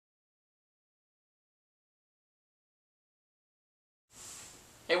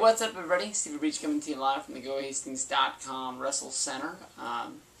Hey, what's up, everybody? Stevie Breach coming to you live from the GoHastings.com Wrestle Center.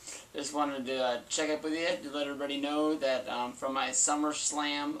 Just wanted to check up with you to let everybody know that from my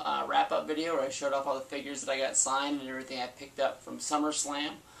SummerSlam wrap-up video where I showed off all the figures that I got signed and everything I picked up from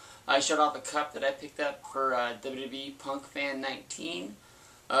SummerSlam, I showed off a cup that I picked up for WWE Punk Fan 19.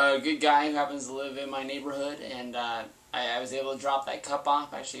 A good guy who happens to live in my neighborhood, and I was able to drop that cup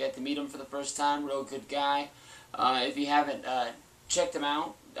off. I actually got to meet him for the first time. Real good guy. If you haven't checked him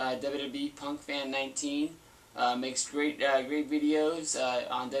out, WWE Punk Fan 19 makes great videos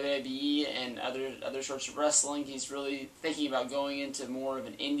on WWE and other sorts of wrestling. He's really thinking about going into more of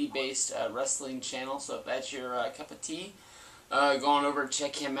an indie-based wrestling channel. So if that's your cup of tea, go on over and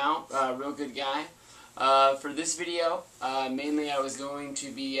check him out. Real good guy. For this video, mainly I was going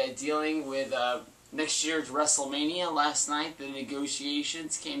to be dealing with next year's WrestleMania. Last night, the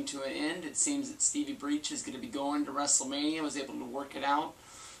negotiations came to an end. It seems that Stevie Breach is going to be going to WrestleMania. I was able to work it out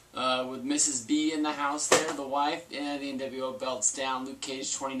with Mrs. B in the house there, the wife. Yeah, the NWO belt's down. Luke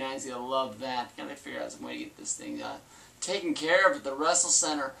Cage 29 is going to love that. Gotta figure out some way to get this thing taken care of at the Wrestle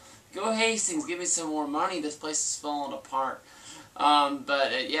Center. Go Hastings, give me some more money. This place is falling apart.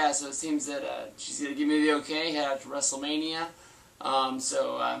 Yeah, so it seems that she's going to give me the okay, head out to WrestleMania.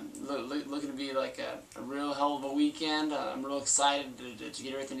 Looking to be like a real hell of a weekend. I'm real excited to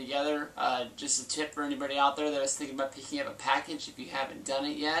get everything together. Just a tip for anybody out there that is thinking about picking up a package. If you haven't done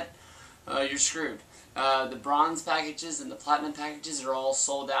it yet, you're screwed. The bronze packages and the platinum packages are all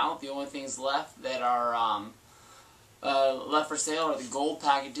sold out. The only things left that are left for sale are the gold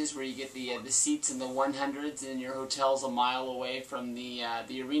packages, where you get the seats in the 100s, and your hotel's a mile away from the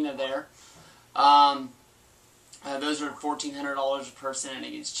arena there. Those are $1,400 a person, and it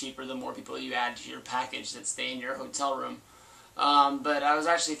gets cheaper the more people you add to your package that stay in your hotel room. But I was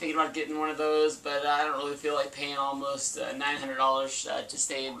actually thinking about getting one of those, but I don't really feel like paying almost $900 to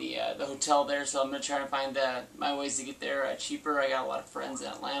stay in the hotel there, so I'm going to try to find my ways to get there cheaper. I got a lot of friends in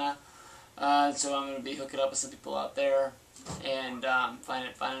Atlanta, so I'm going to be hooking up with some people out there and find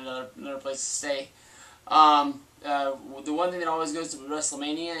another place to stay. The one thing that always goes to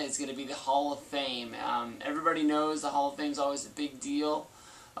WrestleMania is going to be the Hall of Fame. Everybody knows the Hall of Fame is always a big deal.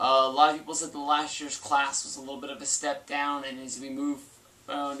 A lot of people said the last year's class was a little bit of a step down, and as we move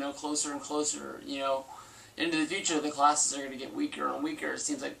closer and closer, into the future, the classes are going to get weaker and weaker. It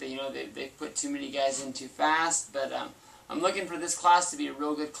seems like they put too many guys in too fast, but I'm looking for this class to be a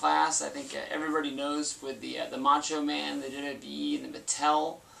real good class. I think everybody knows with the Macho Man, the WWE, and the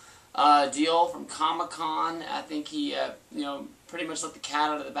Mattel deal from Comic-Con. I think he, pretty much let the cat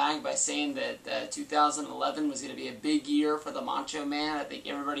out of the bag by saying that 2011 was going to be a big year for the Macho Man. I think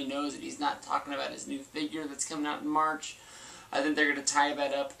everybody knows that he's not talking about his new figure that's coming out in March. I think they're going to tie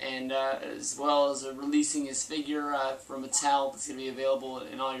that up, and as well as releasing his figure from Mattel that's going to be available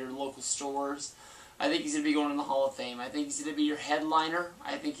in all your local stores. I think he's going to be going in the Hall of Fame. I think he's going to be your headliner.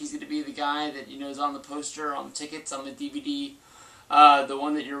 I think he's going to be the guy that is on the poster, on the tickets, on the DVD. The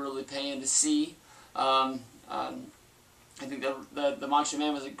one that you're really paying to see. I think the Macho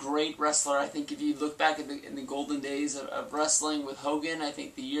Man was a great wrestler. I think if you look back in the golden days of wrestling with Hogan, I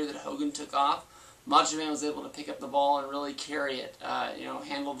think the year that Hogan took off, Macho Man was able to pick up the ball and really carry it,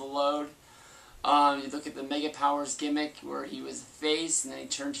 handle the load. You look at the Mega Powers gimmick, where he was a face and then he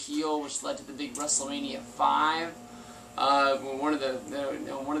turned heel, which led to the big WrestleMania 5. One of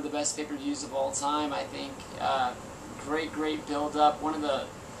the best pay-per-views of all time, I think. Great build-up. One of the,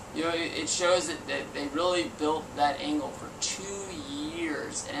 it shows that they really built that angle for 2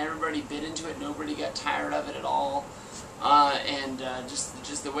 years, and everybody bit into it. Nobody got tired of it at all.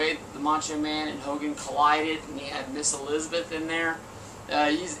 Just the way the Macho Man and Hogan collided, and he had Miss Elizabeth in there.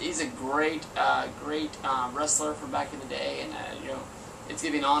 He's a great wrestler from back in the day, and it's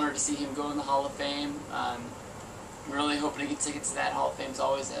gonna be an honor to see him go in the Hall of Fame. I'm really hoping to get tickets to that. Hall of Fame is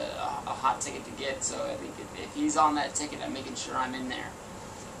always a hot ticket to get, so I think if he's on that ticket, I'm making sure I'm in there.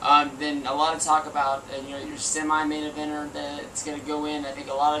 Then a lot of talk about your semi-main eventer that's going to go in. I think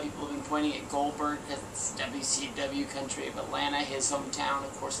a lot of people have been pointing at Goldberg because it's WCW country of Atlanta, his hometown.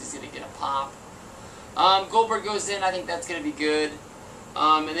 Of course, he's going to get a pop. Goldberg goes in. I think that's going to be good.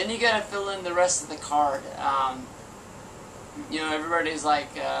 And then you got to fill in the rest of the card. Everybody's like.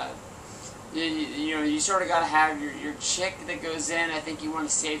 You sort of got to have your chick that goes in. I think you want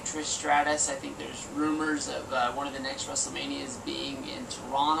to save Trish Stratus. I think there's rumors of one of the next WrestleManias being in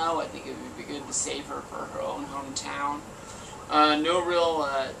Toronto. I think it would be good to save her for her own hometown. No real,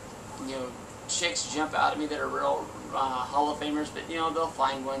 chicks jump out at me that are real Hall of Famers, but they'll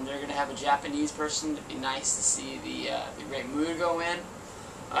find one. They're going to have a Japanese person. It'd be nice to see the Great Muta go in.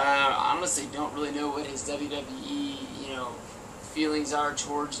 Honestly, don't really know what his WWE, feelings are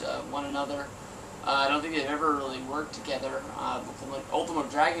towards one another. I don't think they've ever really worked together. Ultimate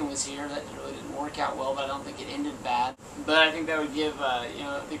Dragon was here. That really didn't work out well, but I don't think it ended bad. But I think that would give,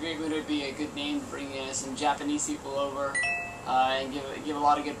 the Great Muta would be a good name to bring some Japanese people over and give a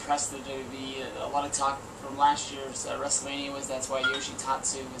lot of good press to the WWE. A lot of talk from last year's WrestleMania was that's why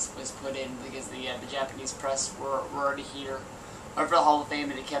Yoshitatsu was put in, because the Japanese press were already here for the Hall of Fame,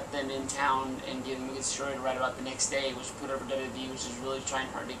 and it kept them in town and gave them a good story to write about the next day, which put over WWE, which is really trying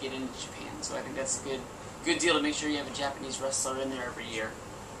hard to get into Japan. So I think that's a good deal to make sure you have a Japanese wrestler in there every year.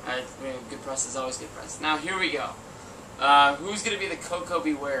 Good press is always good press. Now here we go. Who's going to be the Koko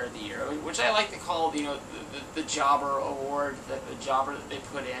Beware of the year? Which I like to call, the Jobber Award, the Jobber that they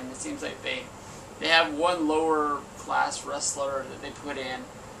put in. It seems like they have one lower class wrestler that they put in.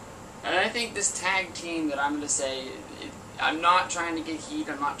 And I think this tag team that I'm going to say, I'm not trying to get heat,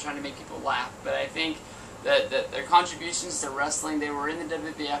 I'm not trying to make people laugh, but I think that their contributions to wrestling, they were in the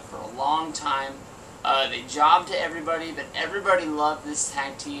WWF for a long time. They jobbed to everybody, but everybody loved this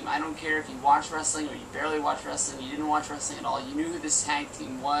tag team. I don't care if you watch wrestling or you barely watch wrestling, you didn't watch wrestling at all, you knew who this tag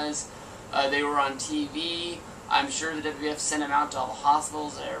team was. They were on TV. I'm sure the WWF sent them out to all the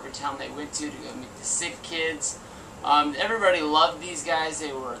hospitals every town they went to go meet the sick kids. Everybody loved these guys.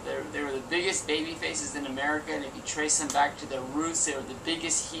 They were the biggest baby faces in America, and if you trace them back to their roots, they were the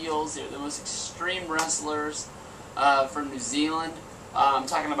biggest heels. They were the most extreme wrestlers from New Zealand. I'm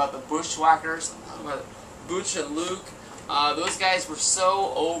talking about the Bushwhackers. I'm talking about Butch and Luke. Those guys were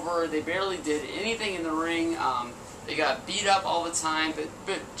so over. They barely did anything in the ring. They got beat up all the time,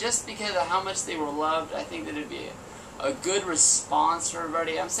 but just because of how much they were loved, I think that it'd be a good response for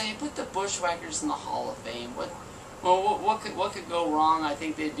everybody. I'm saying put the Bushwhackers in the Hall of Fame. What could go wrong? I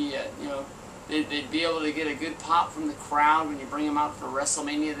think they'd be they'd be able to get a good pop from the crowd when you bring them out for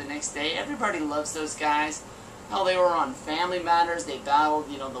WrestleMania the next day. Everybody loves those guys. Hell, they were on Family Matters. They battled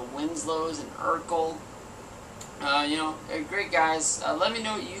the Winslows and Urkel. Great guys. Let me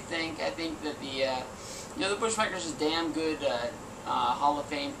know what you think. I think that the Bushwhackers is a damn good Hall of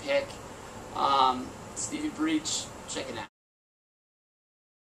Fame pick. Stevie Breach, check it out.